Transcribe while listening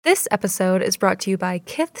This episode is brought to you by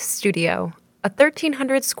Kith Studio, a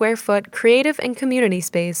 1,300 square foot creative and community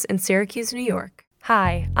space in Syracuse, New York.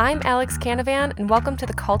 Hi, I'm Alex Canavan, and welcome to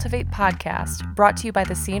the Cultivate podcast, brought to you by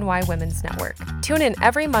the CNY Women's Network. Tune in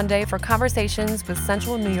every Monday for conversations with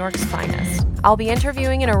Central New York's finest. I'll be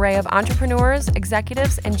interviewing an array of entrepreneurs,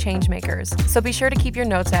 executives, and changemakers, so be sure to keep your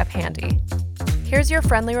notes app handy. Here's your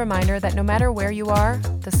friendly reminder that no matter where you are,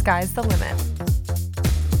 the sky's the limit.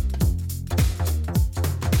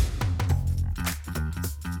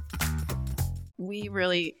 We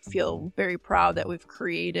really feel very proud that we've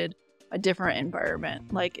created a different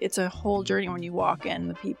environment. Like, it's a whole journey when you walk in,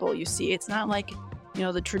 the people you see. It's not like,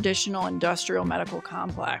 the traditional industrial medical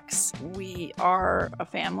complex. We are a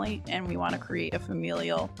family, and we want to create a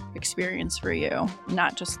familial experience for you,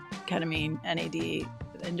 not just ketamine, NAD,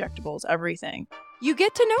 injectables, everything. You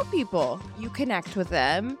get to know people, you connect with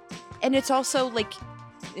them, and it's also like,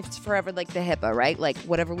 it's forever like the HIPAA, right? Like,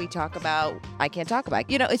 whatever we talk about, I can't talk about.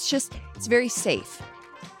 It's very safe.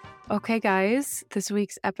 Okay, guys, this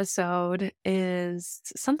week's episode is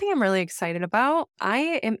something I'm really excited about.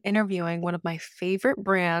 I am interviewing one of my favorite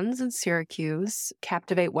brands in Syracuse,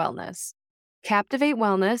 Captivate Wellness. Captivate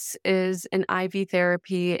Wellness is an IV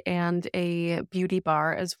therapy and a beauty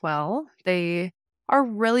bar as well. They are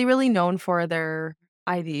really, really known for their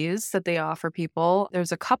IVs that they offer people.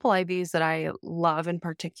 There's a couple IVs that I love in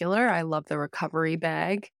particular. I love the recovery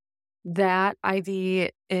bag. That IV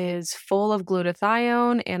is full of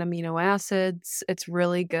glutathione and amino acids. It's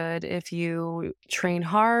really good if you train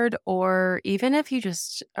hard, or even if you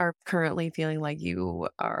just are currently feeling like you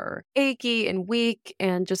are achy and weak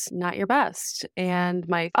and just not your best. And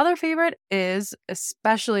my other favorite is,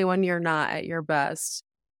 especially when you're not at your best,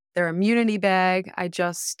 their immunity bag. I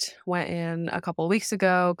just went in a couple of weeks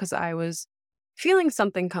ago because I was feeling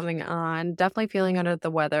something coming on, definitely feeling under the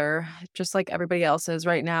weather, just like everybody else is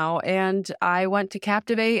right now. And I went to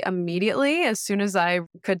Captivate immediately as soon as I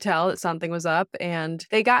could tell that something was up. And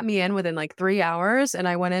they got me in within like 3 hours. And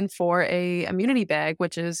I went in for a immunity bag,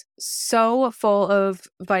 which is so full of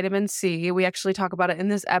vitamin C. We actually talk about it in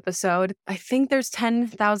this episode. I think there's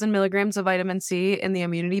 10,000 milligrams of vitamin C in the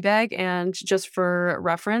immunity bag. And just for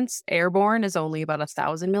reference, Airborne is only about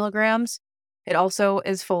 1,000 milligrams. It also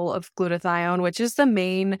is full of glutathione, which is the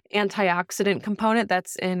main antioxidant component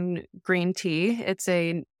that's in green tea. It's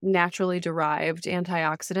a naturally derived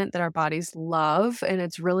antioxidant that our bodies love, and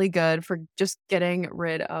it's really good for just getting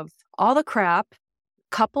rid of all the crap.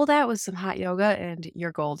 Couple that with some hot yoga, and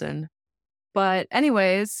you're golden. But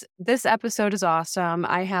anyways, this episode is awesome.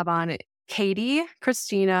 I have on Katie,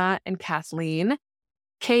 Kristyna, and Kathleen.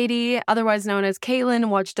 Katie, otherwise known as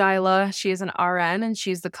Wojdyla, she is an RN, and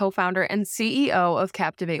she's the co-founder and CEO of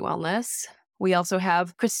Captivate Wellness. We also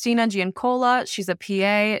have Kristyna Giancola. She's a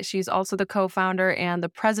PA. She's also the co-founder and the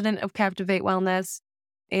president of Captivate Wellness.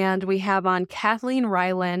 And we have on Kathleen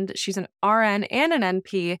Niland. She's an RN and an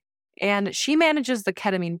NP, and she manages the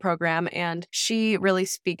ketamine program, and she really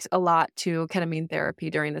speaks a lot to ketamine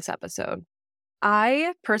therapy during this episode.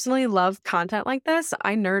 I personally love content like this.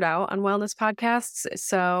 I nerd out on wellness podcasts.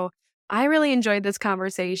 So I really enjoyed this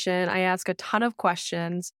conversation. I ask a ton of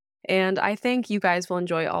questions, and I think you guys will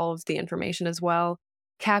enjoy all of the information as well.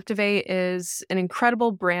 Captivate is an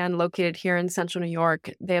incredible brand located here in Central New York.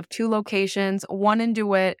 They have 2 locations, one in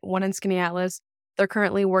DeWitt, one in Skaneateles. They're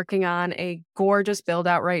currently working on a gorgeous build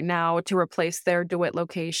out right now to replace their DeWitt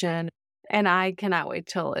location. And I cannot wait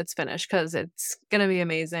till it's finished because it's going to be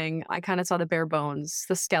amazing. I kind of saw the bare bones,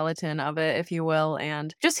 the skeleton of it, if you will.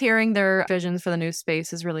 And just hearing their visions for the new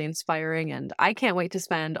space is really inspiring. And I can't wait to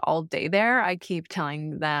spend all day there. I keep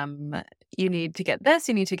telling them, you need to get this,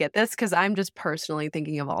 because I'm just personally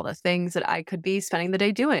thinking of all the things that I could be spending the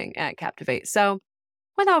day doing at Captivate. So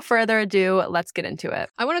without further ado, let's get into it.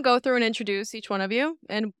 I want to go through and introduce each one of you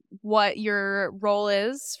and what your role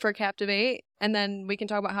is for Captivate, and then we can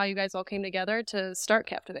talk about how you guys all came together to start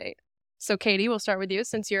Captivate. So Katie, we'll start with you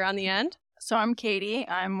since you're on the end. So I'm Katie.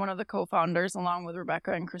 I'm one of the co-founders along with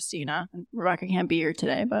Rebecca and Kristyna. Rebecca can't be here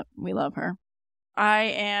today, but we love her. I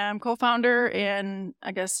am co-founder, and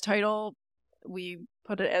I guess title, we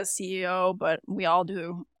put it as CEO, but we all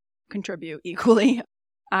do contribute equally.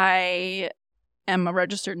 I am a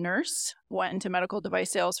registered nurse, went into medical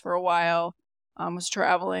device sales for a while, was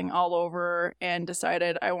traveling all over, and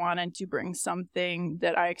decided I wanted to bring something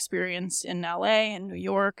that I experienced in LA and New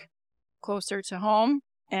York closer to home.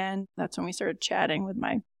 And that's when we started chatting with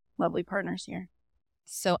my lovely partners here.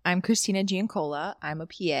 So I'm Kristyna Giancola. I'm a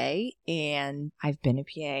PA, and I've been a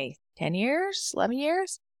PA 10 years, 11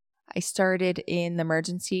 years. I started in the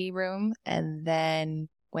emergency room and then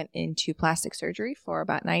went into plastic surgery for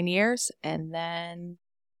about 9 years, and then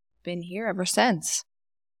been here ever since.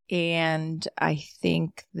 And I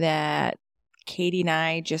think that Katie and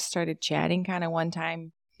I just started chatting kind of one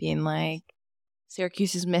time, being like,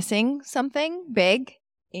 Syracuse is missing something big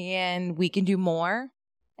and we can do more.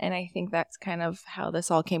 And I think that's kind of how this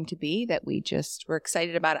all came to be, that we just were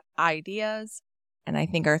excited about ideas. And I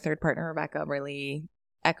think our third partner, Rebecca, really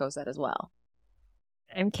echoes that as well.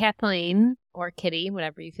 I'm Kathleen, or Kitty,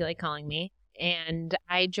 whatever you feel like calling me. And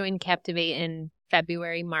I joined Captivate in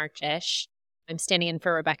February, March-ish. I'm standing in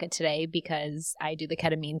for Rebecca today because I do the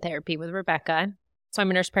ketamine therapy with Rebecca. So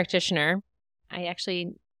I'm a nurse practitioner. I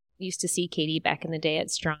actually used to see Katie back in the day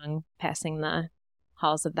at Strong, passing the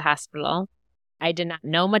halls of the hospital. I did not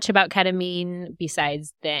know much about ketamine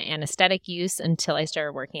besides the anesthetic use until I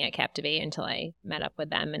started working at Captivate, until I met up with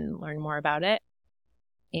them and learned more about it.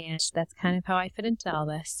 And that's kind of how I fit into all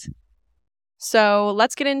this. So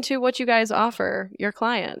let's get into what you guys offer your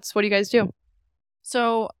clients. What do you guys do?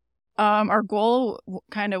 So our goal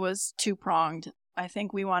kind of was two-pronged. I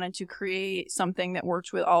think we wanted to create something that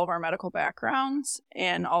worked with all of our medical backgrounds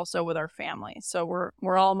and also with our families. So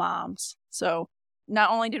we're all moms. So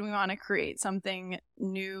not only did we want to create something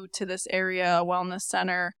new to this area, a wellness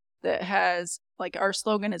center that has, like, our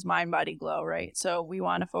slogan is mind, body, glow, right? So we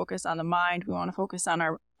want to focus on the mind. We want to focus on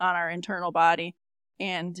our internal body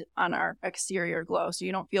and on our exterior glow. So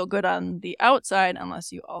you don't feel good on the outside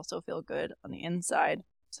unless you also feel good on the inside.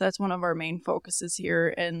 So that's one of our main focuses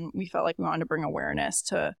here. And we felt like we wanted to bring awareness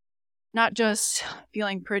to not just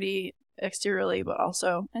feeling pretty exteriorly, but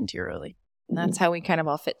also interiorly. And that's how we kind of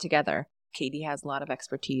all fit together. Katie has a lot of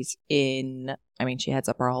expertise she heads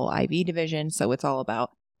up our whole IV division. So it's all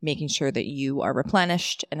about making sure that you are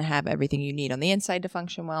replenished and have everything you need on the inside to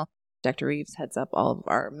function well. Dr. Reeves heads up all of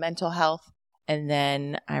our mental health. And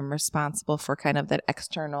then I'm responsible for kind of that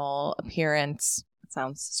external appearance. It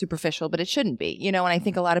sounds superficial, but it shouldn't be. And I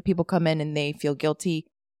think a lot of people come in and they feel guilty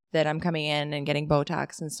that I'm coming in and getting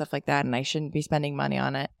Botox and stuff like that, and I shouldn't be spending money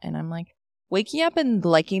on it. And I'm like, waking up and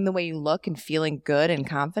liking the way you look and feeling good and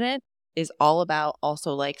confident is all about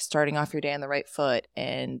also like starting off your day on the right foot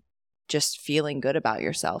and just feeling good about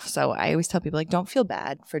yourself. So I always tell people, like, don't feel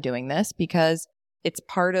bad for doing this because it's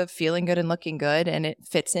part of feeling good and looking good, and it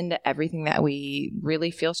fits into everything that we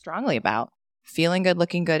really feel strongly about. Feeling good,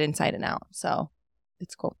 looking good inside and out. So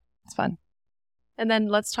it's cool. It's fun. And then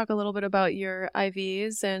let's talk a little bit about your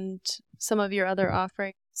IVs and some of your other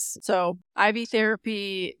offerings. So IV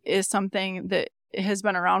therapy is something that has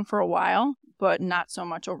been around for a while, but not so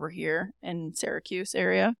much over here in Syracuse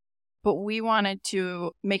area. But we wanted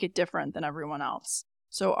to make it different than everyone else.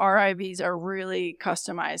 So our IVs are really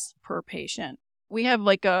customized per patient. We have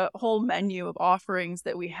like a whole menu of offerings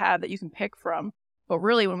that we have that you can pick from. But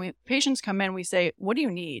really, when patients come in, we say, what do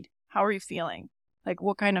you need? How are you feeling? Like,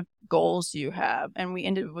 what kind of goals do you have? And we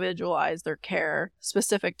individualize their care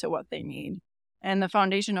specific to what they need. And the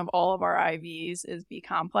foundation of all of our IVs is B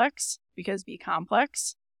complex, because B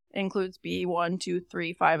complex includes B1, 2,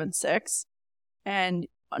 3, 5, and 6. And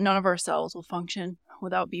none of our cells will function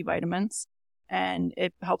without B vitamins. And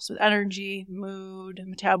it helps with energy, mood,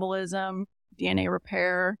 metabolism, DNA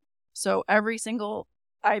repair. So every single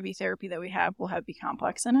IV therapy that we have will have B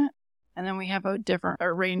complex in it. And then we have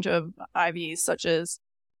a range of IVs, such as,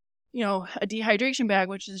 a dehydration bag,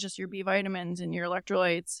 which is just your B vitamins and your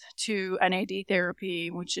electrolytes, to NAD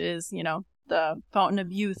therapy, which is, the fountain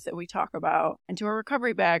of youth that we talk about, and to a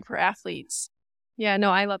recovery bag for athletes. Yeah,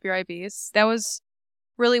 no, I love your IVs. That was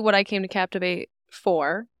really what I came to Captivate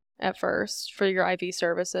for at first, for your IV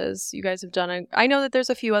services. You guys have done I know that there's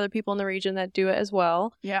a few other people in the region that do it as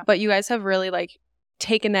well. Yeah. But you guys have really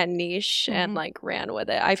taken that niche and ran with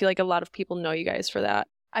it. I feel like a lot of people know you guys for that.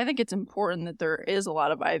 I think it's important that there is a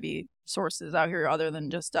lot of IV sources out here other than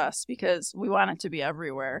just us, because we want it to be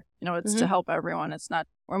everywhere. It's to help everyone. It's not,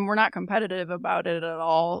 when we're not competitive about it at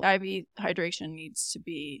all. IV hydration needs to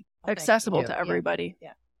be accessible to everybody.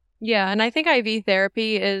 Yeah. Yeah, and I think IV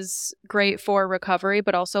therapy is great for recovery,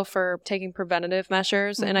 but also for taking preventative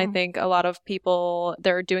measures. And I think a lot of people,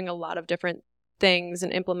 they're doing a lot of different things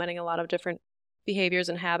and implementing a lot of different behaviors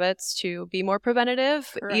and habits to be more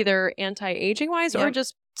preventative, Correct. Either anti-aging wise or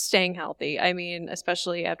just staying healthy. I mean,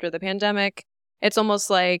 especially after the pandemic, it's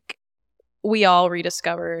almost like we all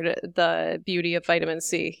rediscovered the beauty of vitamin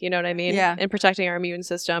C, you know what I mean? Yeah. And protecting our immune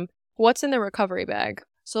system. What's in the recovery bag?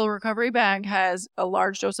 So the recovery bag has a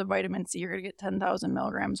large dose of vitamin C. You're going to get 10,000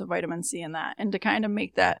 milligrams of vitamin C in that. And to kind of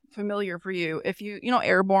make that familiar for you, if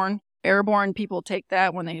airborne people take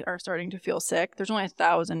that when they are starting to feel sick. There's only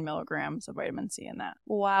 1,000 milligrams of vitamin C in that.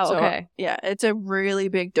 Wow. So, okay. Yeah, it's a really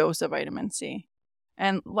big dose of vitamin C.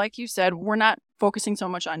 And like you said, we're not focusing so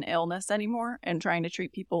much on illness anymore and trying to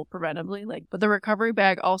treat people preventively. But the recovery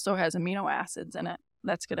bag also has amino acids in it.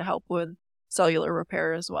 That's going to help with cellular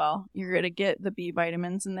repair as well. You're going to get the B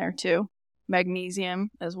vitamins in there too. Magnesium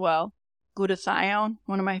as well. Glutathione,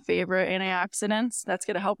 one of my favorite antioxidants. That's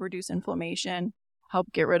going to help reduce inflammation,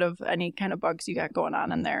 help get rid of any kind of bugs you got going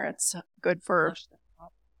on in there. It's good for...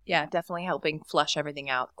 Yeah, definitely helping flush everything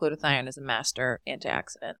out. Glutathione is a master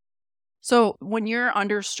antioxidant. So when you're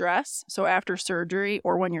under stress, so after surgery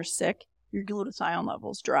or when you're sick, your glutathione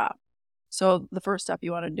levels drop. So the first step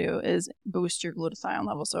you want to do is boost your glutathione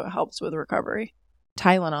levels so it helps with recovery.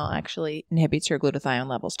 Tylenol actually inhibits your glutathione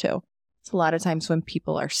levels too. So a lot of times when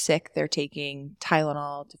people are sick, they're taking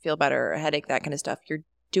Tylenol to feel better, a headache, that kind of stuff. You're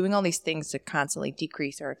doing all these things to constantly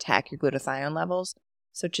decrease or attack your glutathione levels.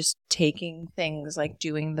 So just taking things like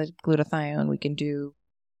doing the glutathione, we can do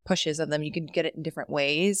pushes of them. You can get it in different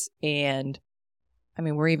ways. And I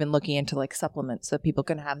mean, we're even looking into like supplements so people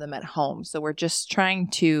can have them at home. So we're just trying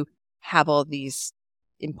to have all these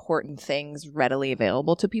important things readily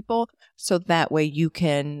available to people. So that way you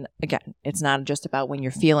can, again, it's not just about when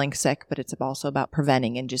you're feeling sick, but it's also about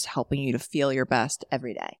preventing and just helping you to feel your best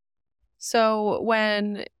every day. So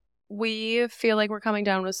when we feel like we're coming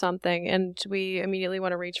down with something and we immediately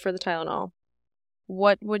want to reach for the Tylenol,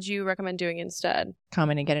 what would you recommend doing instead? Come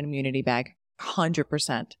in and get an immunity bag.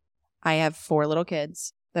 100%. I have 4 little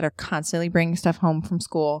kids that are constantly bringing stuff home from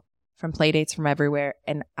school, from play dates, from everywhere.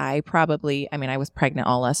 And I was pregnant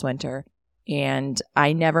all last winter and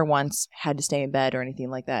I never once had to stay in bed or anything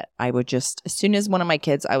like that. I would just, as soon as one of my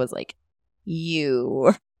kids, I was like,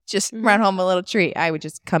 you just run home a little treat. I would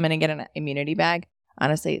just come in and get an immunity bag.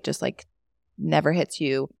 Honestly, it just like never hits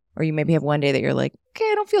you. Or you maybe have one day that you're like, okay,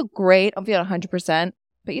 I don't feel great. I don't feel 100%,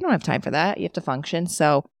 but you don't have time for that. You have to function.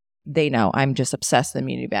 So they know I'm just obsessed with the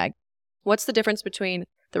immunity bag. What's the difference between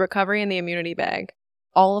the recovery and the immunity bag?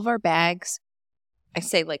 All of our bags, I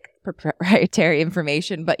say like proprietary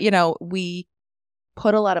information, but we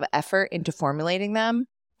put a lot of effort into formulating them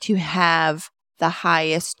to have the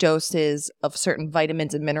highest doses of certain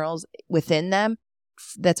vitamins and minerals within them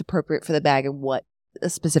that's appropriate for the bag and what a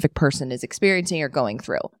specific person is experiencing or going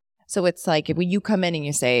through. So it's like if you come in and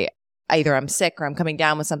you say, either I'm sick or I'm coming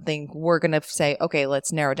down with something, we're going to say, okay,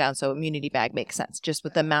 let's narrow down. So immunity bag makes sense just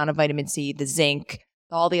with the amount of vitamin C, the zinc,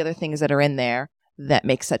 all the other things that are in there that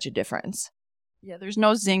makes such a difference. Yeah, there's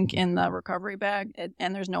no zinc in the recovery bag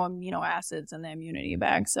and there's no amino acids in the immunity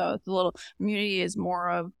bag. So the little immunity is more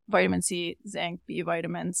of vitamin C, zinc, B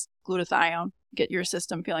vitamins, glutathione, get your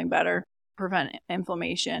system feeling better, prevent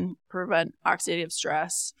inflammation, prevent oxidative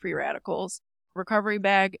stress, free radicals. Recovery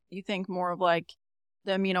bag, you think more of like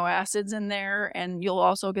the amino acids in there, and you'll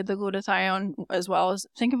also get the glutathione as well as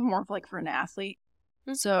think of it more of like for an athlete.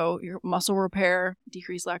 So your muscle repair,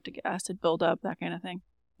 decreased lactic acid buildup, that kind of thing.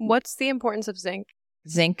 What's the importance of zinc?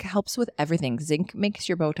 Zinc helps with everything. Zinc makes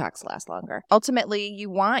your Botox last longer. Ultimately, you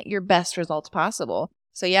want your best results possible.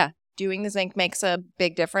 So yeah, doing the zinc makes a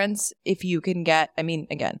big difference. If you can get,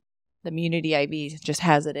 again, the Immunity IV just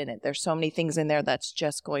has it in it. There's so many things in there that's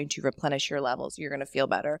just going to replenish your levels. You're going to feel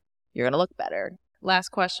better. You're going to look better. Last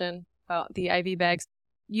question about the IV bags.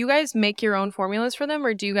 You guys make your own formulas for them,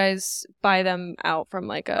 or do you guys buy them out from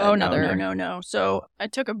like another? No. So I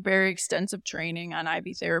took a very extensive training on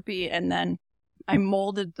IV therapy, and then I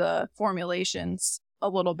molded the formulations a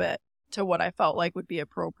little bit to what I felt like would be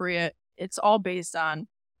appropriate. It's all based on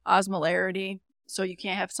osmolarity. So you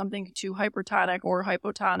can't have something too hypertonic or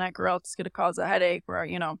hypotonic, or else it's going to cause a headache or,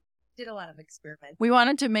 Did a lot of experiments. We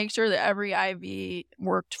wanted to make sure that every IV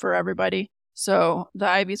worked for everybody. So the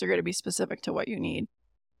IVs are going to be specific to what you need.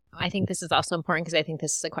 I think this is also important because I think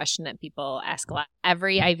this is a question that people ask a lot.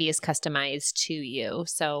 Every IV is customized to you.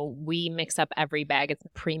 So we mix up every bag. It's a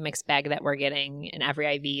pre-mixed bag that we're getting. And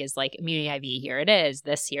every IV is like immunity IV, here it is.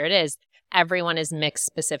 This, here it is. Everyone is mixed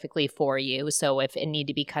specifically for you. So if it need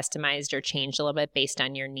to be customized or changed a little bit based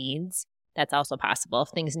on your needs, that's also possible. If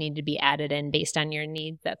things need to be added in based on your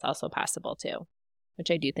needs, that's also possible too,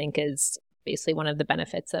 which I do think is basically one of the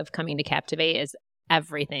benefits of coming to Captivate is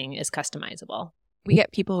everything is customizable. We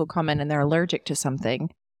get people who come in and they're allergic to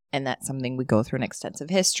something, and that's something we go through an extensive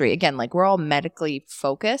history. Again, like we're all medically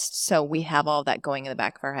focused, so we have all that going in the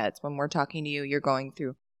back of our heads. When we're talking to you, you're going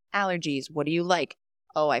through allergies. What do you like?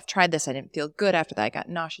 Oh, I've tried this. I didn't feel good after that. I got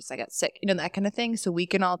nauseous. I got sick. That kind of thing. So we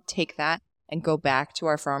can all take that and go back to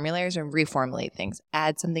our formulators and reformulate things.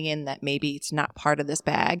 Add something in that maybe it's not part of this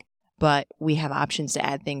bag, but we have options to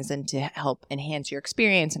add things in to help enhance your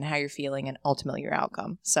experience and how you're feeling and ultimately your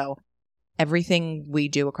outcome. So everything we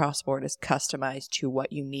do across the board is customized to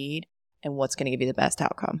what you need and what's going to give you the best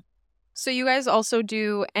outcome. So you guys also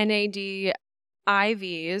do NAD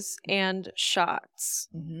IVs and shots.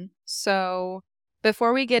 Mm-hmm. So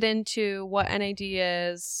before we get into what NAD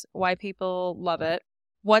is, why people love it,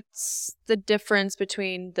 what's the difference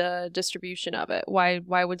between the distribution of it? Why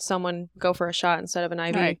would someone go for a shot instead of an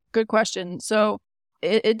IV? All right, good question. So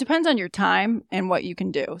it depends on your time and what you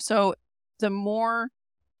can do. So the more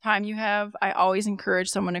time you have, I always encourage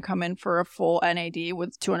someone to come in for a full NAD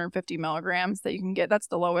with 250 milligrams that you can get. That's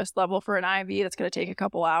the lowest level for an IV. That's going to take a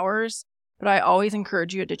couple hours. But I always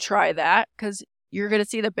encourage you to try that because you're going to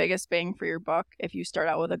see the biggest bang for your buck if you start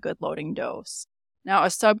out with a good loading dose. Now, a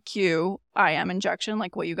sub-Q IM injection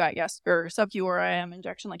like what you got or sub-Q or IM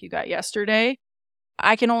injection like you got yesterday,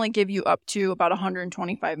 I can only give you up to about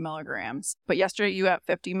 125 milligrams. But yesterday you got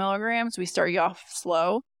 50 milligrams. We start you off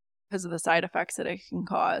slow because of the side effects that it can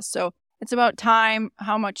cause. So it's about time,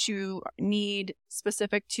 how much you need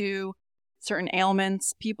specific to certain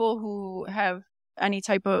ailments. People who have any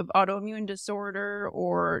type of autoimmune disorder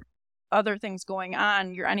or other things going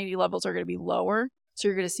on, your NAD levels are going to be lower. So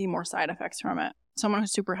you're going to see more side effects from it. Someone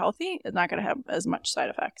who's super healthy is not going to have as much side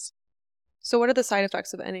effects. So what are the side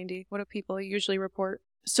effects of NAD? What do people usually report?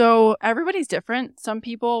 So everybody's different. Some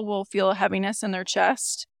people will feel a heaviness in their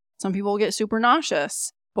chest. Some people will get super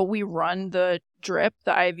nauseous. But we run the drip,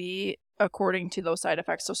 the IV, according to those side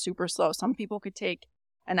effects. So super slow. Some people could take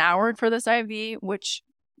an hour for this IV, which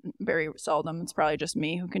very seldom. It's probably just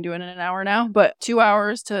me who can do it in an hour now. But 2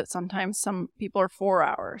 hours to sometimes some people are 4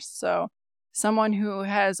 hours. So someone who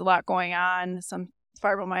has a lot going on, some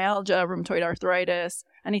fibromyalgia, rheumatoid arthritis,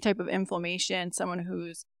 any type of inflammation, someone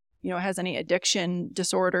who's, has any addiction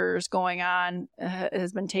disorders going on,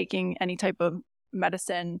 has been taking any type of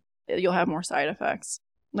medicine, you'll have more side effects.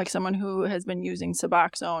 Like someone who has been using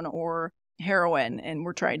Suboxone or heroin and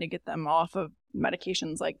we're trying to get them off of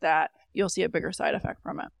medications like that, you'll see a bigger side effect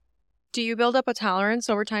from it. Do you build up a tolerance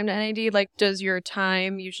over time to NAD? Like, does your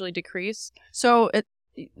time usually decrease? So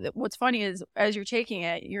what's funny is as you're taking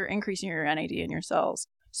it, you're increasing your NAD in your cells.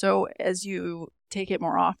 So as you take it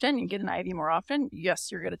more often, you get an IV more often, yes,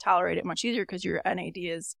 you're going to tolerate it much easier because your NAD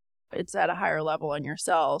it's at a higher level in your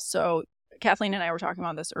cells. So Kathleen and I were talking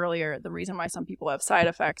about this earlier. The reason why some people have side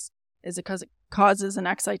effects is because it causes an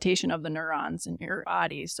excitation of the neurons in your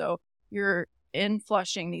body. So you're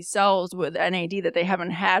influshing these cells with NAD that they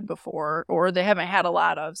haven't had before, or they haven't had a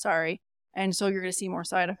lot of, And so you're going to see more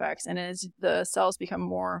side effects. And as the cells become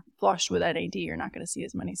more flushed with NAD, you're not going to see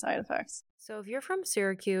as many side effects. So if you're from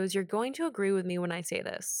Syracuse, you're going to agree with me when I say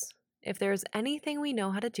this. If there's anything we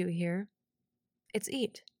know how to do here, it's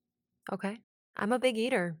eat. Okay? I'm a big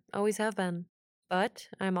eater, always have been. But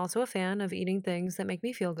I'm also a fan of eating things that make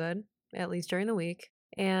me feel good, at least during the week.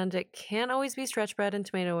 And it can't always be stretch bread and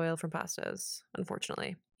tomato oil from pastas,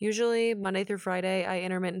 unfortunately. Usually, Monday through Friday, I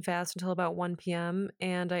intermittent fast until about 1 p.m.,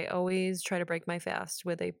 and I always try to break my fast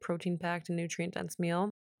with a protein-packed and nutrient-dense meal.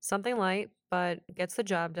 Something light, but gets the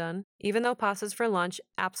job done. Even though pastas for lunch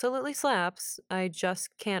absolutely slaps, I just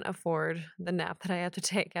can't afford the nap that I have to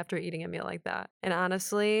take after eating a meal like that. And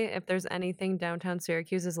honestly, if there's anything downtown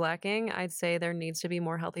Syracuse is lacking, I'd say there needs to be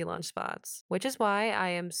more healthy lunch spots. Which is why I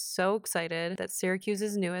am so excited that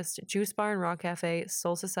Syracuse's newest juice bar and raw cafe,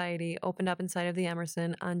 Soul Society, opened up inside of the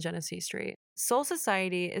Emerson on Genesee Street. Soul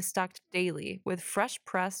Society is stocked daily with fresh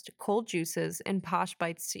pressed, cold juices and posh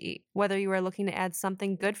bites to eat. Whether you are looking to add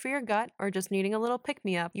something good for your gut or just needing a little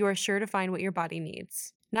pick-me-up, you are sure to find what your body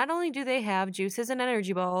needs. Not only do they have juices and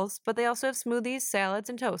energy balls, but they also have smoothies, salads,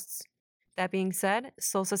 and toasts. That being said,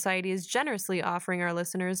 Soul Society is generously offering our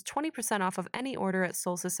listeners 20% off of any order at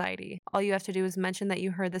Soul Society. All you have to do is mention that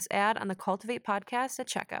you heard this ad on the Cultivate podcast at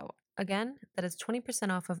checkout. Again, that is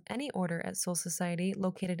 20% off of any order at Soul Society,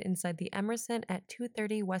 located inside the Emerson at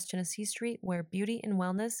 230 West Genesee Street, where beauty and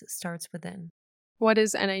wellness starts within. What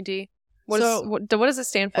is NAD? What does it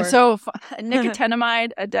stand for? So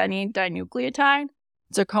nicotinamide adenine dinucleotide.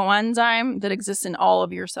 It's a coenzyme that exists in all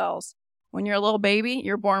of your cells. When you're a little baby,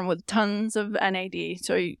 you're born with tons of NAD.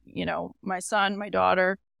 So, my son, my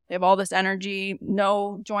daughter, they have all this energy,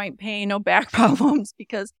 no joint pain, no back problems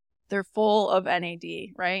because they're full of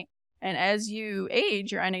NAD, right? And as you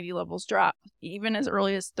age, your NAD levels drop. Even as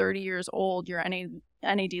early as 30 years old, your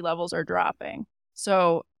NAD levels are dropping.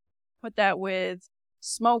 So put that with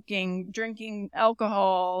smoking, drinking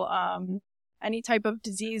alcohol, any type of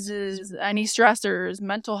diseases, any stressors,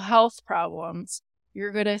 mental health problems,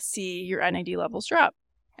 you're going to see your NAD levels drop.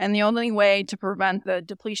 And the only way to prevent the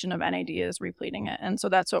depletion of NAD is repleting it. And so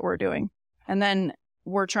that's what we're doing. And then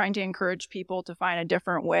we're trying to encourage people to find a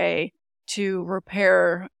different way to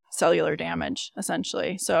repair cellular damage,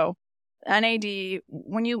 essentially. So NAD,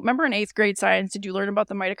 when you remember in 8th grade science, did you learn about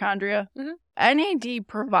the mitochondria? Mhm. NAD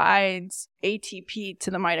provides ATP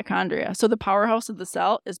to the mitochondria. So the powerhouse of the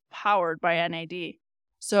cell is powered by NAD.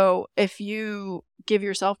 So if you give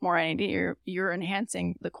yourself more NAD, you're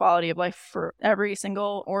enhancing the quality of life for every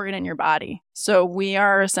single organ in your body. So we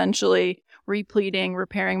are essentially repleting,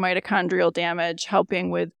 repairing mitochondrial damage,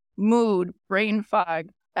 helping with mood, brain fog.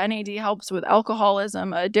 NAD helps with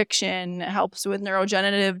alcoholism, addiction, helps with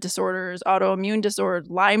neurodegenerative disorders, autoimmune disorders,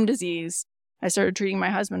 Lyme disease. I started treating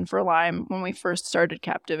my husband for Lyme when we first started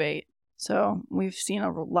Captivate. So we've seen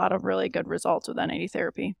a lot of really good results with NAD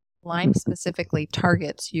therapy. Lyme specifically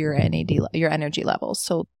targets your NAD, your energy levels.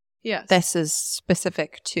 So Yes. this is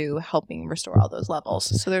specific to helping restore all those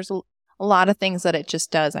levels. So there's a lot of things that it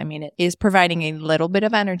just does. I mean, it is providing a little bit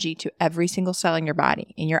of energy to every single cell in your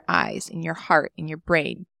body, in your eyes, in your heart, in your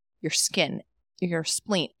brain, your skin, your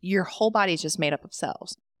spleen. Your whole body is just made up of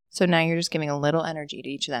cells. So now you're just giving a little energy to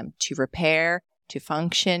each of them to repair, to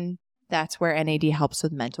function. That's where NAD helps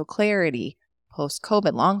with mental clarity,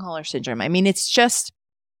 post-COVID, long hauler syndrome. I mean, it's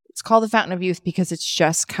called the fountain of youth because it's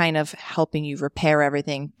just kind of helping you repair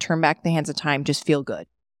everything, turn back the hands of time, just feel good.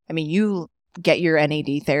 I mean, you get your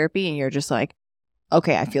NAD therapy and you're just like,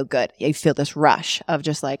 okay, I feel good. You feel this rush of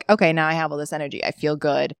just like, okay, now I have all this energy. I feel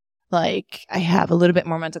good. Like I have a little bit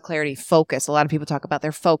more mental clarity, focus. A lot of people talk about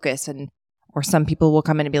their focus or some people will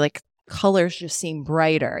come in and be like, colors just seem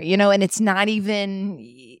brighter, and it's not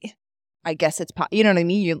even, I guess it's, you know what I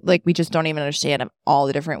mean? We just don't even understand all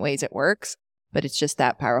the different ways it works. But it's just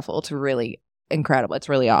that powerful. It's really incredible. It's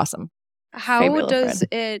really awesome. How does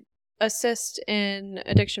it assist in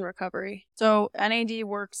addiction recovery? So NAD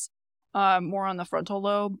works more on the frontal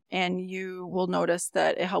lobe, and you will notice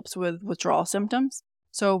that it helps with withdrawal symptoms.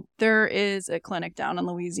 So there is a clinic down in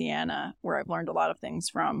Louisiana where I've learned a lot of things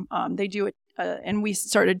from. They do it, and we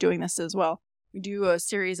started doing this as well. We do a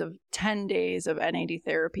series of 10 days of NAD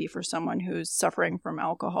therapy for someone who's suffering from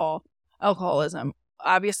alcoholism.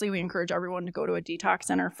 Obviously, we encourage everyone to go to a detox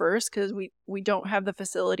center first because we don't have the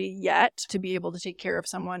facility yet to be able to take care of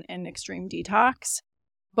someone in extreme detox.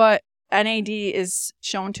 But NAD is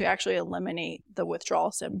shown to actually eliminate the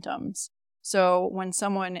withdrawal symptoms. So when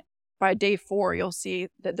someone, by day 4, you'll see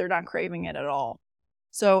that they're not craving it at all.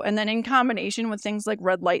 So, and then in combination with things like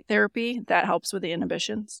red light therapy, that helps with the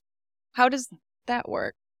inhibitions. How does that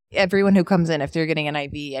work? Everyone who comes in, if they're getting an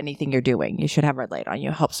IV, anything you're doing, you should have red light on you.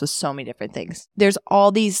 It helps with so many different things. There's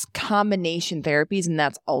all these combination therapies, and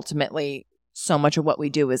that's ultimately so much of what we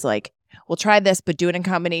do is like, we'll try this, but do it in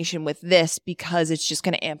combination with this because it's just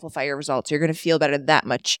going to amplify your results. You're going to feel better that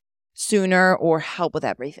much sooner or help with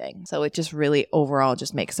everything. So it just really overall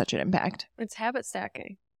just makes such an impact. It's habit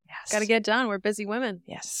stacking. Yes. Got to get done. We're busy women.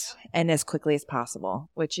 Yes. And as quickly as possible,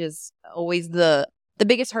 which is always the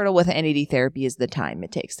biggest hurdle with NAD therapy is the time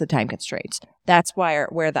it takes, the time constraints. That's why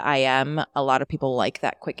where the IM, a lot of people like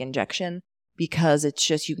that quick injection because it's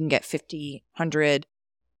just you can get 50, 100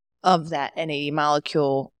 of that NAD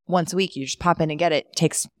molecule once a week. You just pop in and get it. It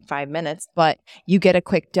takes 5 minutes, but you get a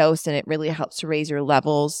quick dose and it really helps to raise your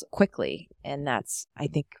levels quickly. And that's, I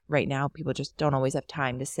think right now people just don't always have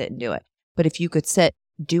time to sit and do it. But if you could sit,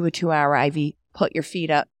 do a 2-hour IV, put your feet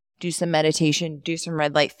up, do some meditation, do some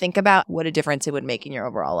red light, think about what a difference it would make in your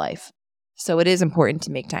overall life. So it is important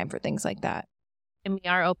to make time for things like that. And we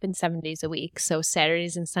are open 7 days a week. So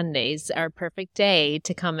Saturdays and Sundays are a perfect day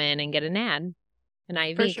to come in and get an NAD, an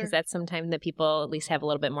IV, because that's some time that people at least have a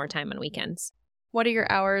little bit more time on weekends. What are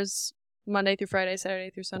your hours Monday through Friday,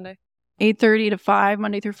 Saturday through Sunday? 8:30 to 5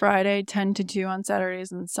 Monday through Friday, 10 to 2 on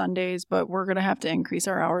Saturdays and Sundays. But we're going to have to increase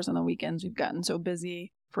our hours on the weekends. We've gotten so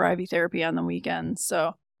busy for IV therapy on the weekends.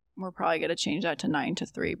 So we're probably going to change that to 9 to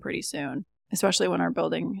 3 pretty soon, especially when our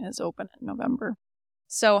building is open in November.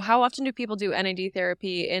 So how often do people do NAD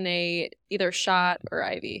therapy in a either shot or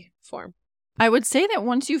IV form? I would say that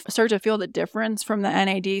once you start to feel the difference from the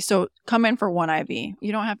NAD, so come in for one IV.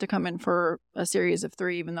 You don't have to come in for a series of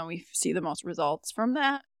 3, even though we see the most results from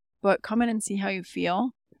that. But come in and see how you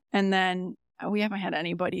feel. And then we haven't had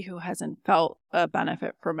anybody who hasn't felt a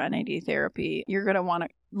benefit from NAD therapy. You're going to want to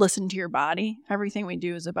listen to your body. Everything we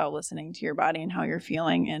do is about listening to your body and how you're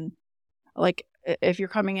feeling. And like if you're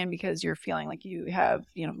coming in because you're feeling like you have,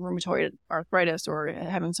 rheumatoid arthritis or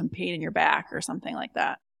having some pain in your back or something like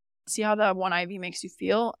that, see how the one IV makes you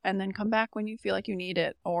feel and then come back when you feel like you need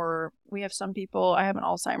it. Or we have some people, I have an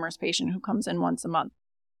Alzheimer's patient who comes in once a month.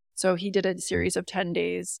 So he did a series of 10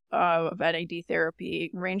 days of NAD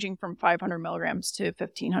therapy, ranging from 500 milligrams to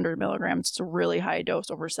 1,500 milligrams. It's a really high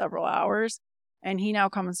dose over several hours. And he now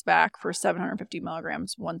comes back for 750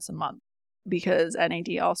 milligrams once a month. because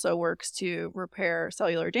NAD also works to repair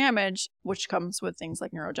cellular damage, which comes with things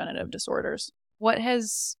like neurodegenerative disorders. What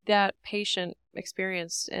has that patient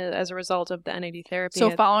experienced as a result of the NAD therapy? So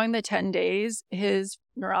following the 10 days, his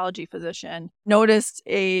neurology physician noticed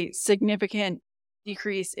a significant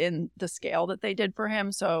decrease in the scale that they did for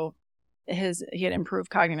him. So he had improved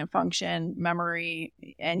cognitive function, memory,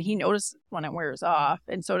 and he noticed when it wears off,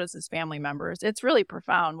 and so does his family members. It's really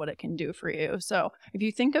profound what it can do for you. So if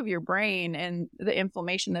you think of your brain and the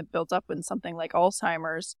inflammation that builds up in something like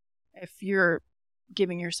Alzheimer's, if you're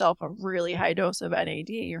giving yourself a really high dose of NAD,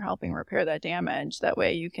 you're helping repair that damage. That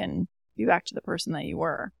way you can be back to the person that you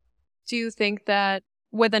were. Do you think that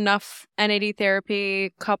with enough NAD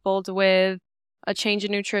therapy coupled with a change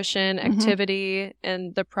in nutrition, activity,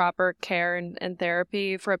 and the proper care and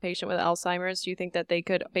therapy for a patient with Alzheimer's, do you think that they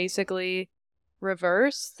could basically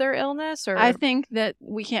reverse their illness? Or I think that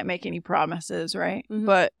we can't make any promises, right?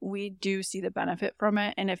 But we do see the benefit from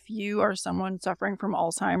it. And if you are someone suffering from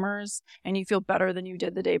Alzheimer's and you feel better than you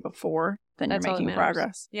did the day before, then That's you're all that making matters.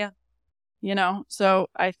 progress. Yeah. You know, so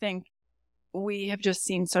I think we have just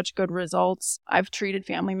seen such good results. I've treated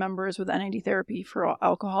family members with NAD therapy for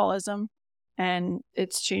alcoholism, and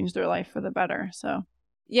it's changed their life for the better. So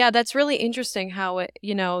yeah, that's really interesting how it,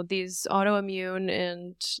 these autoimmune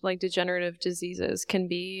and like degenerative diseases can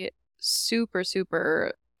be super,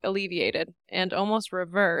 super alleviated and almost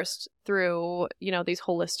reversed through, these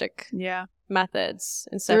holistic methods.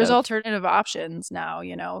 There's alternative options now,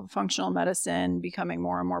 functional medicine becoming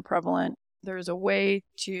more and more prevalent. There's a way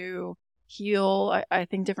to heal, I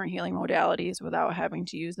think, different healing modalities without having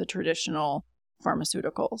to use the traditional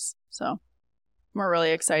pharmaceuticals. So we're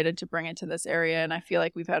really excited to bring it to this area, and I feel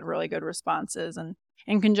like we've had really good responses. And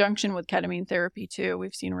in conjunction with ketamine therapy, too,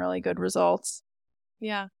 we've seen really good results.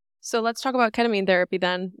 Yeah. So let's talk about ketamine therapy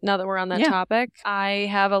then, now that we're on that topic. I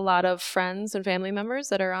have a lot of friends and family members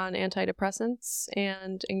that are on antidepressants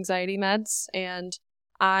and anxiety meds, and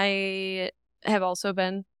I have also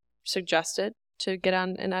been suggested to get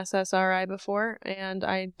on an SSRI before, and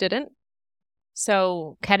I didn't.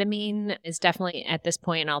 So ketamine is definitely at this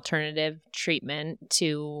point an alternative treatment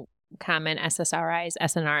to common SSRIs,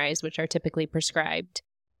 SNRIs, which are typically prescribed.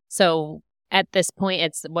 So at this point,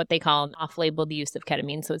 it's what they call an off-label use of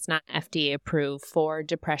ketamine. So it's not FDA approved for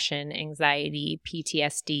depression, anxiety,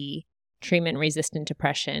 PTSD, treatment-resistant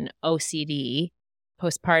depression, OCD,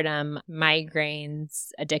 postpartum, migraines,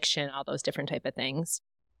 addiction, all those different type of things.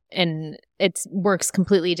 And it works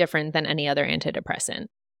completely different than any other antidepressant.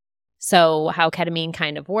 So how ketamine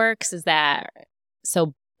kind of works is that,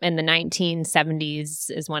 so in the 1970s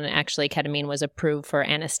is when actually ketamine was approved for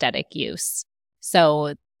anesthetic use.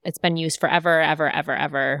 So it's been used forever,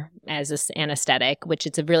 ever as this anesthetic, which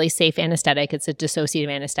it's a really safe anesthetic. It's a dissociative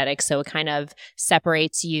anesthetic. So it kind of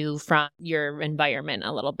separates you from your environment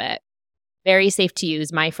a little bit. Very safe to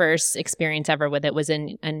use. My first experience ever with it was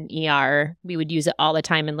in an ER. We would use it all the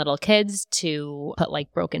time in little kids to put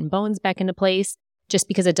like broken bones back into place. Just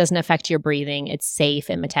because it doesn't affect your breathing, it's safe,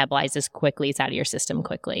 it metabolizes quickly, it's out of your system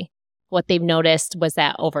quickly. What they've noticed was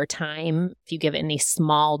that over time, if you give it in these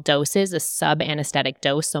small doses, a sub-anesthetic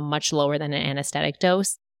dose, so much lower than an anesthetic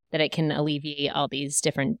dose, that it can alleviate all these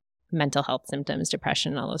different mental health symptoms,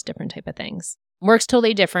 depression, all those different type of things. Works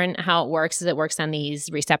totally different. How it works is it works on these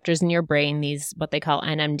receptors in your brain, these what they call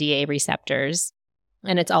NMDA receptors.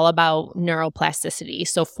 And it's all about neuroplasticity,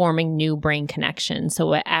 so forming new brain connections.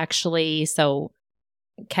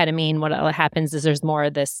 Ketamine, what happens is there's more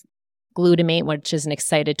of this glutamate, which is an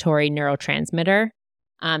excitatory neurotransmitter.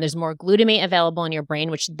 There's more glutamate available in your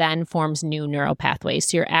brain, which then forms new neural pathways.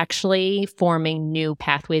 So you're actually forming new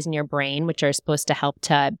pathways in your brain, which are supposed to help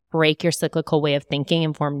to break your cyclical way of thinking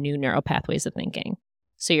and form new neural pathways of thinking.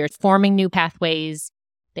 So you're forming new pathways.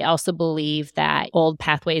 They also believe that old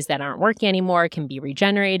pathways that aren't working anymore can be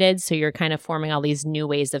regenerated. So you're kind of forming all these new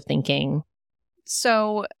ways of thinking.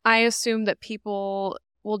 So I assume that people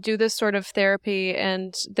will do this sort of therapy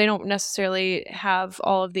and they don't necessarily have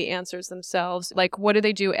all of the answers themselves. Like, what do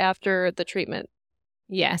they do after the treatment?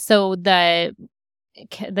 Yeah. So the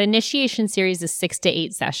initiation series is 6 to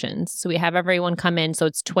 8 sessions. So we have everyone come in. So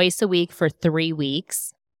it's twice a week for 3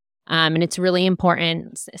 weeks. And it's really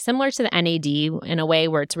important, similar to the NAD in a way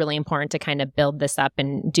where it's really important to kind of build this up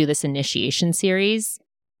and do this initiation series.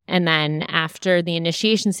 And then after the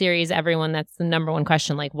initiation series, everyone, that's the number one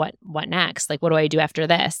question, like what next? Like, what do I do after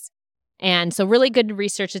this? And so really good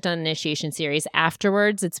research is done in the initiation series.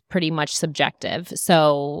 Afterwards, it's pretty much subjective.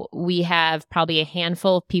 So we have probably a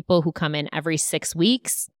handful of people who come in every 6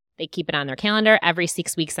 weeks. They keep it on their calendar. Every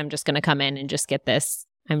 6 weeks, I'm just going to come in and just get this.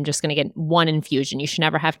 I'm just going to get one infusion. You should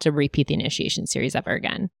never have to repeat the initiation series ever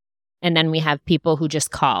again. And then we have people who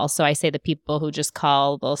just call. So I say the people who just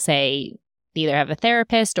call, they'll say they either have a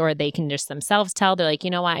therapist or they can just themselves tell. They're like, you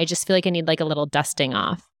know what, I just feel like I need like a little dusting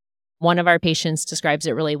off. One of our patients describes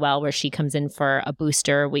it really well where she comes in for a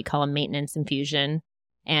booster. We call a maintenance infusion.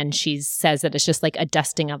 And she says that it's just like a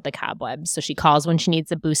dusting of the cobwebs. So she calls when she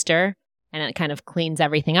needs a booster and it kind of cleans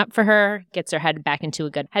everything up for her, gets her head back into a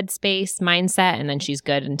good headspace, mindset, and then she's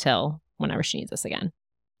good until whenever she needs us again.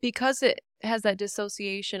 Because it has that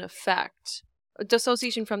dissociation effect,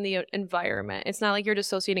 dissociation from the environment. It's not like you're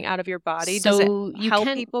dissociating out of your body. So does it help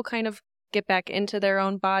can people kind of get back into their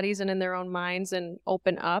own bodies and in their own minds and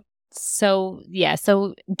open up? So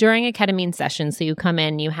during a ketamine session, so you come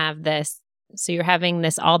in, you have this, so you're having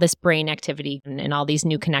this, all this brain activity and all these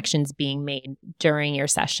new connections being made during your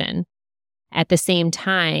session. At the same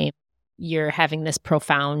time, you're having this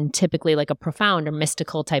profound, typically like a profound or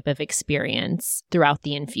mystical type of experience throughout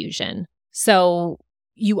the infusion. So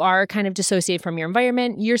you are kind of dissociated from your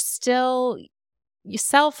environment. You're still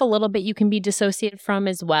yourself a little bit, you can be dissociated from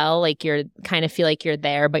as well. Like you're kind of feel like you're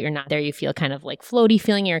there, but you're not there. You feel kind of like floaty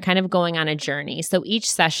feeling. You're kind of going on a journey. So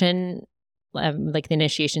each session, like the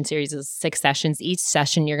initiation series is 6 sessions. Each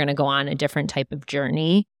session, you're going to go on a different type of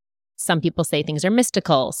journey. Some people say things are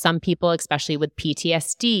mystical. Some people, especially with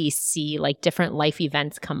PTSD, see like different life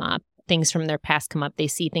events come up, things from their past come up. They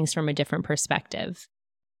see things from a different perspective.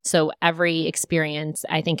 So every experience,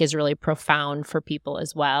 I think, is really profound for people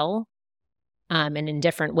as well. And in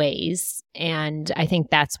different ways. And I think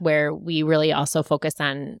that's where we really also focus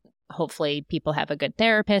on, hopefully people have a good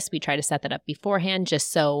therapist. We try to set that up beforehand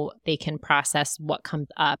just so they can process what comes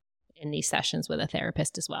up in these sessions with a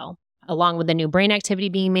therapist as well. Along with the new brain activity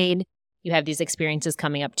being made, you have these experiences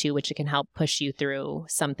coming up too, which can help push you through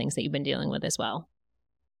some things that you've been dealing with as well.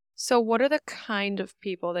 So what are the kind of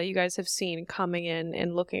people that you guys have seen coming in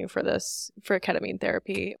and looking for this, for ketamine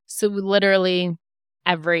therapy? So literally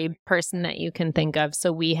every person that you can think of.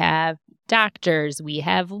 So we have doctors, we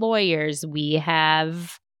have lawyers, we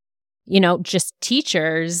have, just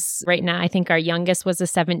teachers. Right now, I think our youngest was a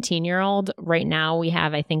 17-year-old. Right now we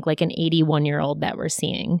have, I think, like an 81-year-old that we're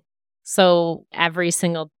seeing. So every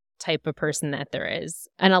single type of person that there is.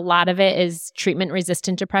 And a lot of it is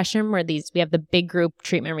treatment-resistant depression, where we have the big group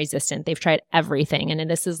treatment-resistant. They've tried everything, and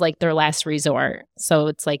this is like their last resort. So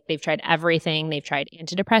it's like they've tried everything. They've tried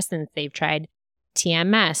antidepressants. They've tried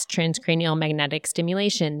TMS, transcranial magnetic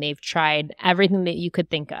stimulation. They've tried everything that you could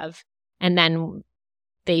think of. And then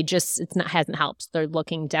hasn't helped. They're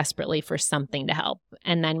looking desperately for something to help.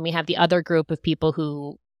 And then we have the other group of people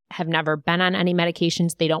who have never been on any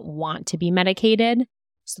medications. They don't want to be medicated.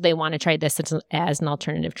 So they want to try this as an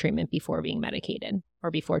alternative treatment before being medicated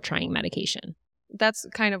or before trying medication. That's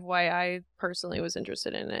kind of why I personally was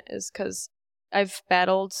interested in it, is because I've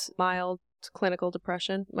battled mild clinical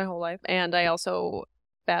depression my whole life, and I also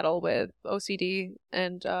battle with OCD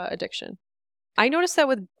and addiction. I noticed that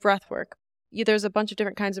with breath work. There's a bunch of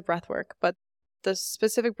different kinds of breath work, but the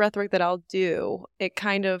specific breath work that I'll do, it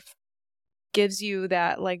kind of gives you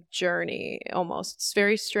that like journey almost. It's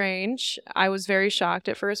very strange. I was very shocked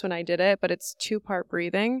at first when I did it, but it's 2-part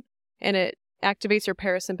breathing and it activates your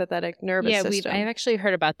parasympathetic nervous system. I've actually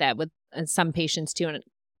heard about that with some patients too, and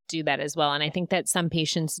do that as well. And I think that some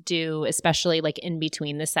patients do, especially like in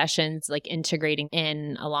between the sessions, like integrating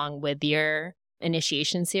in along with your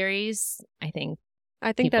initiation series. I think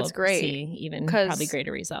that's great. See even probably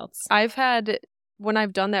greater results. When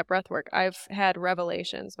I've done that breath work, I've had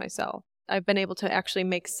revelations myself. I've been able to actually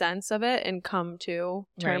make sense of it and come to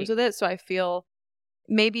terms with it. So I feel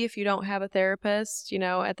maybe if you don't have a therapist,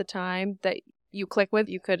 at the time that you click with,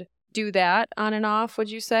 you could do that on and off, would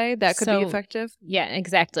you say? That could be effective? Yeah,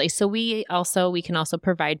 exactly. So we can also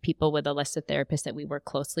provide people with a list of therapists that we work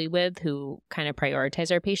closely with who kind of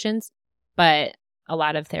prioritize our patients. But a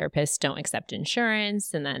lot of therapists don't accept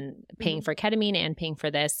insurance, and then paying for ketamine and paying for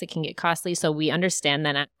this, it can get costly. So we understand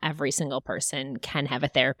that not every single person can have a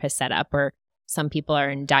therapist set up, or some people are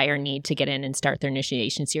in dire need to get in and start their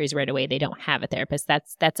initiation series right away. They don't have a therapist.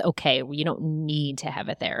 That's okay. You don't need to have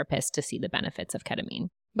a therapist to see the benefits of ketamine.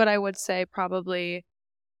 But I would say probably,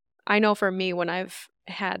 I know for me, when I've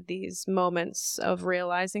had these moments of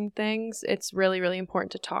realizing things, it's really, really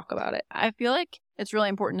important to talk about it. I feel like it's really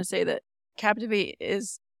important to say that Captivate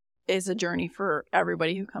is a journey for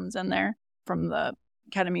everybody who comes in there, from the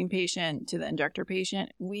ketamine patient to the injector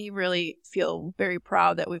patient. We really feel very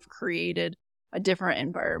proud that we've created a different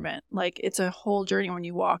environment. Like, it's a whole journey when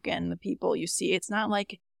you walk in, the people you see. It's not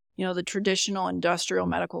like, the traditional industrial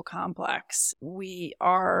medical complex. We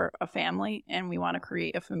are a family, and we want to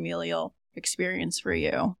create a familial experience for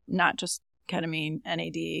you, not just ketamine,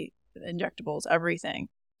 NAD, injectables, everything.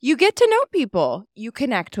 you get to know people, you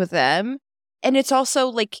connect with them. And it's also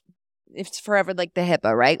like, it's forever like the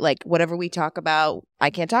HIPAA, right? Like whatever we talk about, I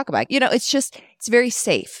can't talk about. It's very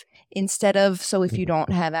safe instead of, so if you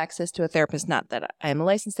don't have access to a therapist, not that I'm a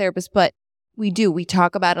licensed therapist, but we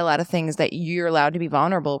talk about a lot of things that you're allowed to be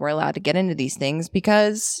vulnerable. We're allowed to get into these things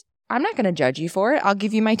because I'm not going to judge you for it. I'll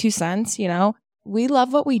give you my 2 cents. We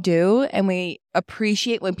love what we do and we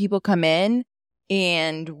appreciate when people come in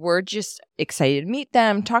and we're just excited to meet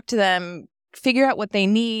them, talk to them, figure out what they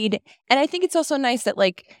need. And I think it's also nice that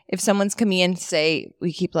like if someone's coming in, say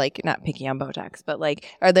we keep like not picking on Botox, but like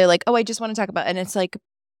are they like, oh, I just want to talk about, and it's like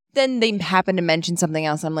then they happen to mention something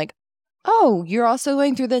else. I'm like, oh, you're also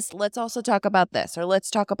going through this. Let's also talk about this, or let's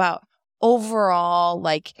talk about overall,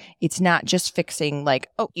 like it's not just fixing like,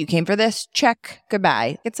 oh, you came for this, check,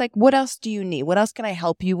 goodbye. It's like, what else do you need? What else can I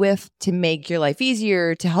help you with to make your life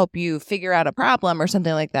easier, to help you figure out a problem or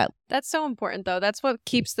something like that? That's so important, though. That's what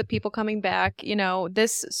keeps the people coming back.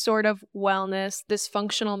 This sort of wellness, this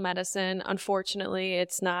functional medicine, unfortunately,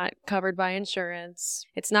 it's not covered by insurance.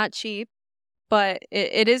 It's not cheap, but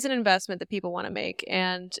it is an investment that people want to make.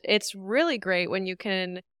 And it's really great when you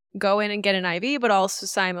can go in and get an IV, but also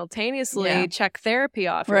simultaneously check therapy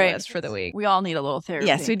off your list for the week. We all need a little therapy.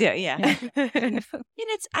 Yes, we do. Yeah. And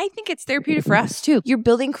I think it's therapeutic for us too. You're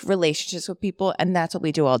building relationships with people, and that's what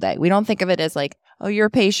we do all day. We don't think of it as like, oh, you're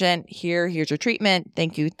a patient. Here's your treatment.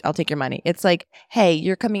 Thank you. I'll take your money. It's like, hey,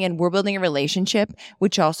 you're coming in. We're building a relationship,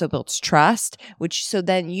 which also builds trust, so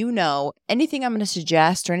then anything I'm going to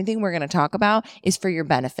suggest or anything we're going to talk about is for your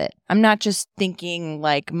benefit. I'm not just thinking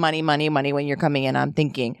like money when you're coming in. I'm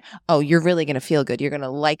thinking, oh, you're really going to feel good. You're going to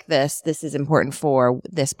like this. This is important for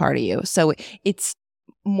this part of you. So it's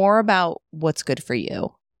more about what's good for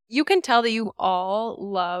you. You can tell that you all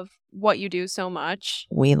love what you do so much.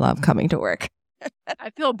 We love coming to work. I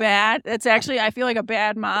feel bad. I feel like a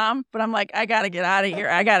bad mom, but I'm like, I got to get out of here.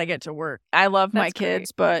 I got to get to work. I love my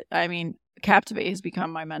kids, but I mean, Captivate has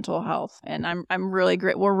become my mental health, and I'm really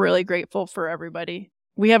great. We're really grateful for everybody.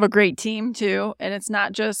 We have a great team too, and it's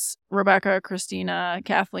not just Rebecca, Kristyna,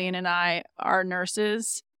 Kathleen, and I. Our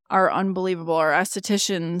nurses are unbelievable. Our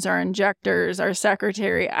estheticians, our injectors, our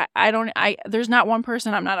secretary. There's not one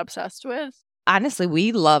person I'm not obsessed with. Honestly,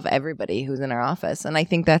 we love everybody who's in our office. And I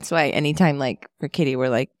think that's why anytime, like for Kitty, we're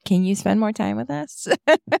like, can you spend more time with us?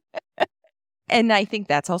 And I think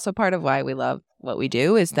that's also part of why we love what we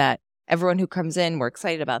do, is that everyone who comes in, we're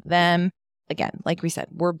excited about them. Again, like we said,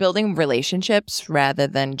 we're building relationships rather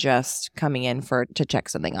than just coming in to check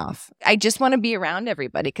something off. I just want to be around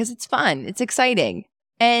everybody because it's fun. It's exciting.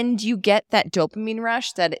 And you get that dopamine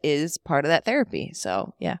rush that is part of that therapy.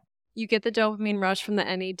 So, yeah. You get the dopamine rush from the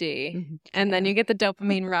NAD, and then you get the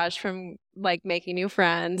dopamine rush from like making new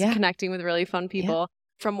friends, connecting with really fun people. Yeah.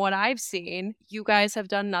 From what I've seen, you guys have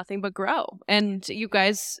done nothing but grow. And you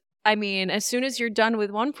guys, I mean, as soon as you're done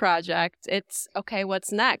with one project, it's okay,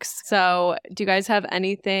 what's next? So do you guys have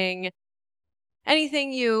anything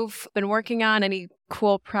you've been working on, any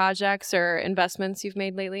cool projects or investments you've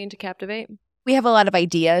made lately into Captivate? We have a lot of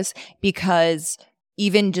ideas because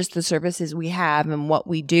even just the services we have and what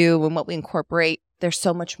we do and what we incorporate, there's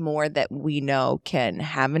so much more that we know can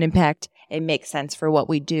have an impact and make sense for what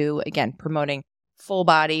we do. Again, promoting full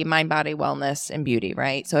body, mind, body wellness and beauty,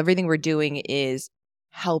 right? So everything we're doing is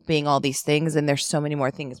helping all these things. And there's so many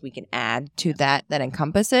more things we can add to that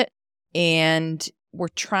encompass it. And we're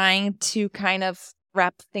trying to kind of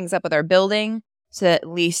wrap things up with our building so that at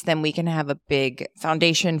least then we can have a big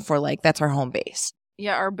foundation for like, that's our home base.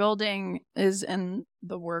 Yeah, our building is in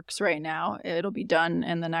the works right now. It'll be done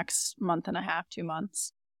in the next month and a half, 2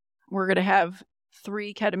 months. We're going to have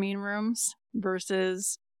 3 ketamine rooms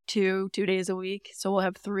versus 2 days a week. So we'll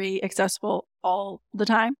have 3 accessible all the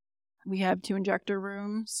time. We have 2 injector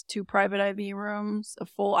rooms, 2 private IV rooms, a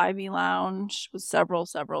full IV lounge with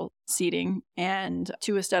several seating, and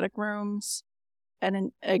 2 aesthetic rooms,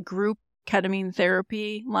 and a group ketamine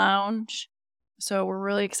therapy lounge. So we're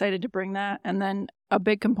really excited to bring that. And then a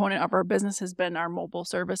big component of our business has been our mobile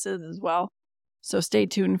services as well. So stay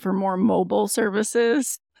tuned for more mobile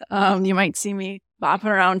services. You might see me bopping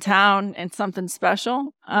around town and something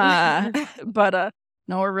special. But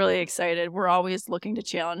no, we're really excited. We're always looking to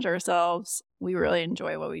challenge ourselves. We really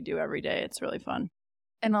enjoy what we do every day. It's really fun.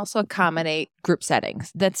 And also accommodate group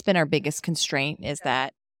settings. That's been our biggest constraint, is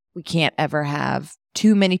that we can't ever have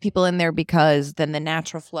too many people in there because then the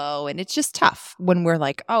natural flow, and it's just tough when we're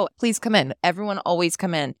like, oh, please come in. Everyone always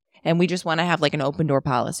come in. And we just want to have like an open door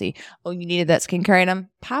policy. Oh, you needed that skincare item?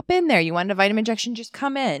 Pop in there. You wanted a vitamin injection? Just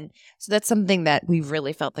come in. So that's something that we've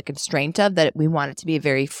really felt the constraint of, that we want it to be a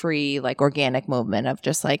very free, like organic movement of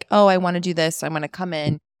just like, oh, I want to do this. I want to come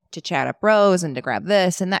in. to chat up rows and to grab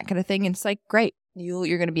this and that kind of thing. And it's like, great.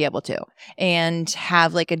 You're going to be able to, and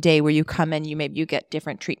have like a day where you come in, you get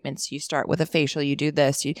different treatments. You start with a facial, you do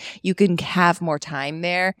this, you can have more time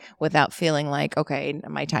there without feeling like, okay,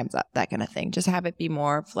 my time's up, that kind of thing. Just have it be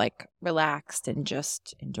more of like relaxed and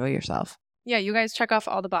just enjoy yourself. Yeah, you guys check off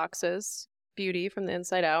all the boxes, beauty from the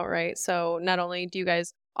inside out, right? So not only do you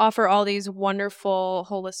guys offer all these wonderful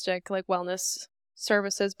holistic like wellness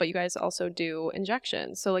services, but you guys also do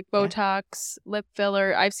injections. So like Botox, lip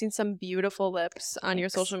filler. I've seen some beautiful lips on your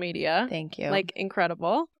social media. Thank you. Like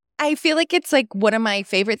incredible. I feel like it's like one of my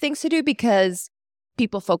favorite things to do because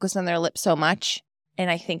people focus on their lips so much.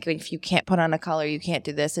 And I think if you can't put on a color, you can't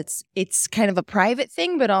do this. It's kind of a private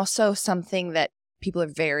thing, but also something that people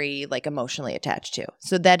are very like emotionally attached to.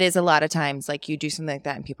 So that is a lot of times like you do something like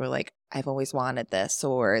that and people are like, I've always wanted this,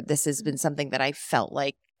 or this has been something that I felt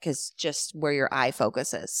like, because just where your eye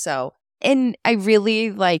focuses. So, and I really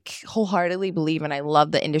like wholeheartedly believe, and I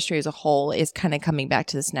love the industry as a whole is kind of coming back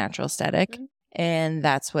to this natural aesthetic. Mm-hmm. And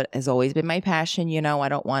that's what has always been my passion. You know, I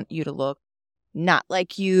don't want you to look not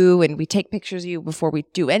like you, and we take pictures of you before we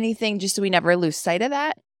do anything, just so we never lose sight of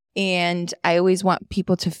that. And I always want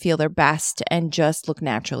people to feel their best and just look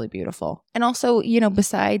naturally beautiful. And also, you know,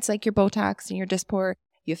 besides like your Botox and your Dysport,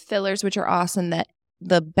 you have fillers, which are awesome, that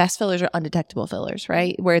the best fillers are undetectable fillers,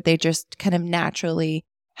 right? Where they just kind of naturally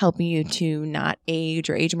helping you to not age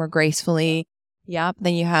or age more gracefully. Yep.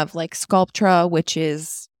 Then you have like Sculptra, which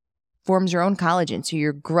forms your own collagen. So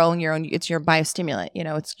you're growing your own, it's your biostimulant, you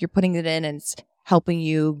know, you're putting it in and it's helping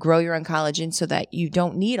you grow your own collagen so that you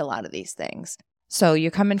don't need a lot of these things. So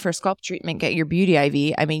you come in for a Sculpt treatment, get your beauty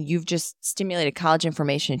IV. I mean, you've just stimulated collagen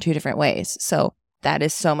formation in 2 different ways. So that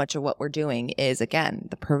is so much of what we're doing is, again,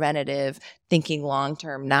 the preventative, thinking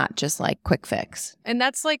long-term, not just like quick fix. And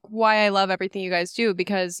that's like why I love everything you guys do,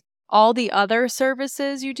 because all the other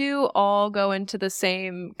services you do all go into the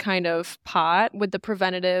same kind of pot with the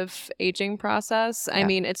preventative aging process. Yeah. I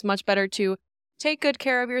mean, it's much better to take good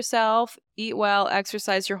care of yourself, eat well,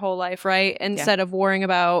 exercise your whole life, right? Instead of worrying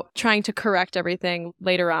about trying to correct everything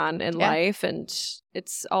later on in life. And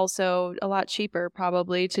it's also a lot cheaper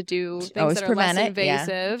probably to do things that are less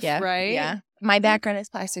invasive, right? Yeah. My background is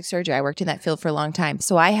plastic surgery. I worked in that field for a long time.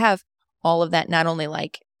 So I have all of that, not only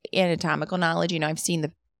like anatomical knowledge, you know, I've seen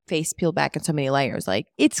the face peel back in so many layers. Like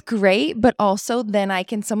it's great, but also then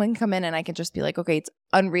someone come in and I can just be like, okay, it's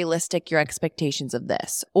unrealistic, your expectations of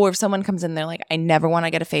this. Or if someone comes in, they're like, I never want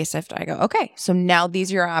to get a facelift. I go, okay, so now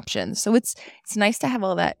these are your options. So it's nice to have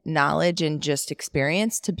all that knowledge and just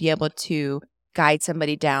experience to be able to guide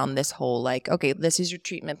somebody down this whole like, okay, this is your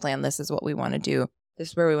treatment plan. This is what we want to do. This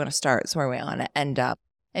is where we want to start. This is where we want to end up,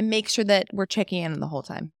 and make sure that we're checking in the whole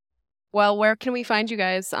time. Well, where can we find you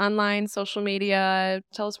guys? Online, social media?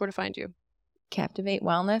 Tell us where to find you. Captivate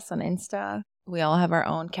Wellness on Insta. We all have our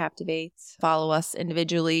own Captivates. Follow us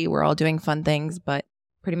individually. We're all doing fun things, but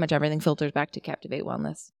pretty much everything filters back to Captivate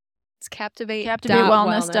Wellness. It's Captivate.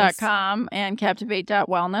 CaptivateWellness.com and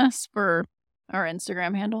Captivate.wellness for our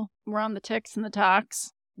Instagram handle. We're on the TikToks and the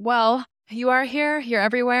Talks. Well, you are here, you're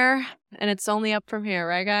everywhere, and it's only up from here,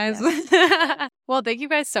 right, guys? Yes. Well, thank you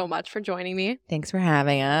guys so much for joining me. Thanks for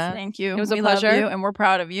having us. Thank you. It was a we pleasure. Love you, and we're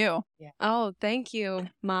proud of you. Yeah. Oh, thank you,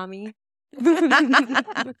 Mommy.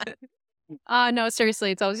 No,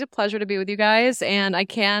 seriously, it's always a pleasure to be with you guys, and I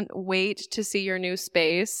can't wait to see your new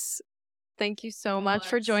space. Thank you so much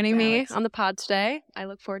for joining me on the pod today. I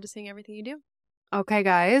look forward to seeing everything you do. Okay,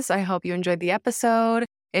 guys, I hope you enjoyed the episode.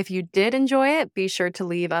 If you did enjoy it, be sure to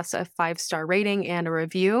leave us a 5-star rating and a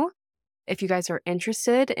review. If you guys are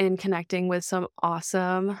interested in connecting with some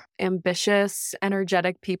awesome, ambitious,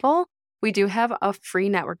 energetic people, we do have a free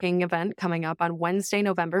networking event coming up on Wednesday,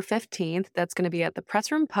 November 15th. That's going to be at the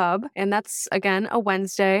Press Room Pub. And that's, again, a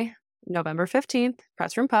Wednesday, November 15th,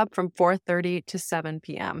 Press Room Pub from 4:30 to 7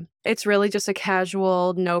 p.m. It's really just a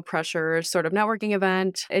casual, no pressure sort of networking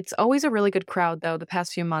event. It's always a really good crowd, though. The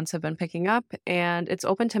past few months have been picking up, and it's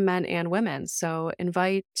open to men and women. So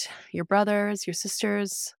invite your brothers, your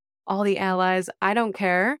sisters, all the allies. I don't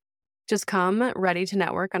care. Just come ready to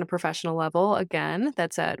network on a professional level. Again,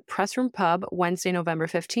 that's at Press Room Pub, Wednesday, November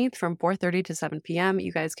 15th from 4:30 to 7 p.m.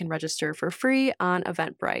 You guys can register for free on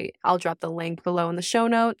Eventbrite. I'll drop the link below in the show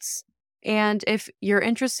notes. And if you're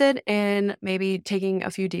interested in maybe taking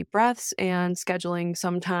a few deep breaths and scheduling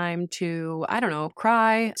some time to, I don't know,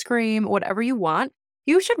 cry, scream, whatever you want,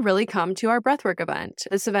 you should really come to our breathwork event.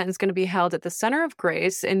 This event is going to be held at the Center of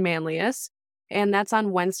Grace in Manlius, and that's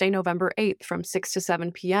on Wednesday, November 8th from 6 to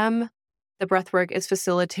 7 p.m. The breathwork is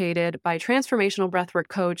facilitated by transformational breathwork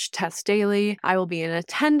coach Tess Daly. I will be in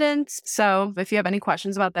attendance. So if you have any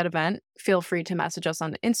questions about that event, feel free to message us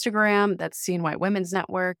on Instagram. That's CNY Women's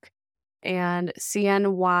Network and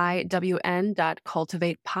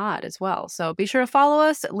cnywn.cultivatepod as well. So be sure to follow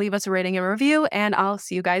us, leave us a rating and review, and I'll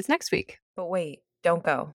see you guys next week. But wait, don't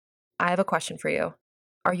go. I have a question for you.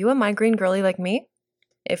 Are you a migraine girly like me?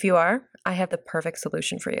 If you are, I have the perfect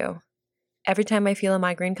solution for you. Every time I feel a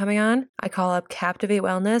migraine coming on, I call up Captivate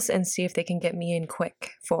Wellness and see if they can get me in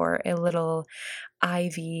quick for a little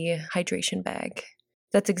IV hydration bag.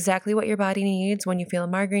 That's exactly what your body needs when you feel a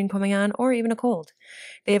migraine coming on or even a cold.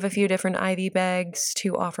 They have a few different IV bags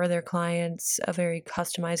to offer their clients a very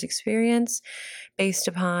customized experience based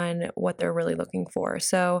upon what they're really looking for.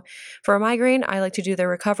 So for a migraine, I like to do their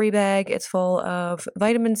recovery bag. It's full of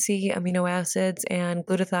vitamin C, amino acids, and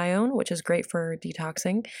glutathione, which is great for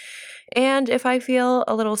detoxing. And if I feel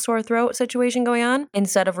a little sore throat situation going on,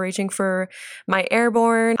 instead of reaching for my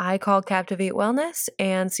airborne, I call Captivate Wellness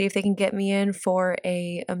and see if they can get me in for a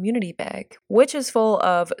immunity bag, which is full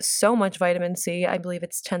of so much vitamin C. I believe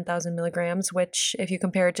it's 10,000 milligrams, which if you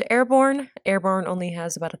compare it to airborne only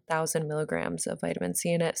has about 1,000 milligrams of vitamin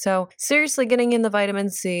C in it. So seriously, getting in the vitamin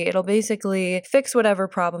C, it'll basically fix whatever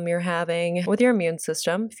problem you're having with your immune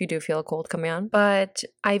system if you do feel a cold coming on. But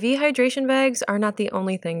IV hydration bags are not the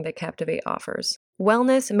only thing that Captivate offers.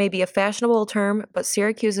 Wellness may be a fashionable term, but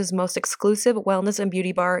Syracuse's most exclusive wellness and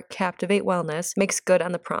beauty bar, Captivate Wellness, makes good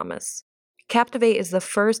on the promise. Captivate is the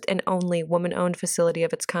first and only woman-owned facility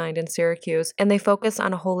of its kind in Syracuse, and they focus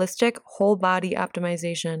on a holistic, whole-body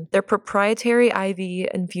optimization. Their proprietary IV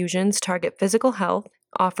infusions target physical health,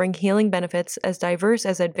 offering healing benefits as diverse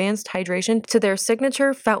as advanced hydration to their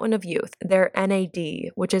signature fountain of youth, their NAD,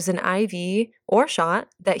 which is an IV or shot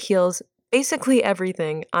that heals basically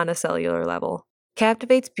everything on a cellular level.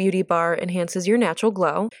 Captivate's Beauty Bar enhances your natural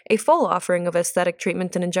glow, a full offering of aesthetic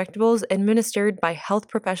treatments and injectables administered by health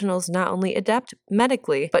professionals not only adept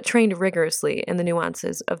medically, but trained rigorously in the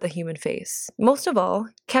nuances of the human face. Most of all,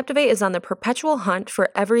 Captivate is on the perpetual hunt for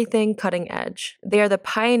everything cutting edge. They are the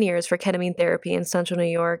pioneers for ketamine therapy in Central New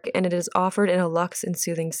York, and it is offered in a luxe and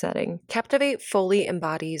soothing setting. Captivate fully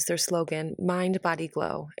embodies their slogan, Mind, Body,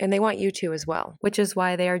 Glow, and they want you to as well, which is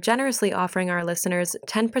why they are generously offering our listeners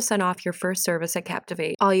 10% off your first service at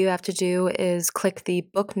Captivate. All you have to do is click the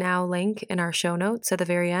Book Now link in our show notes at the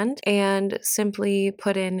very end and simply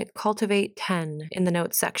put in Cultivate 10 in the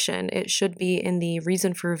notes section. It should be in the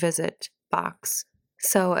Reason for Visit box.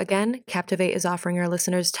 So again, Captivate is offering our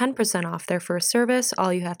listeners 10% off their first service.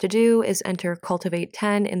 All you have to do is enter Cultivate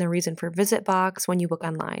 10 in the Reason for Visit box when you book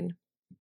online.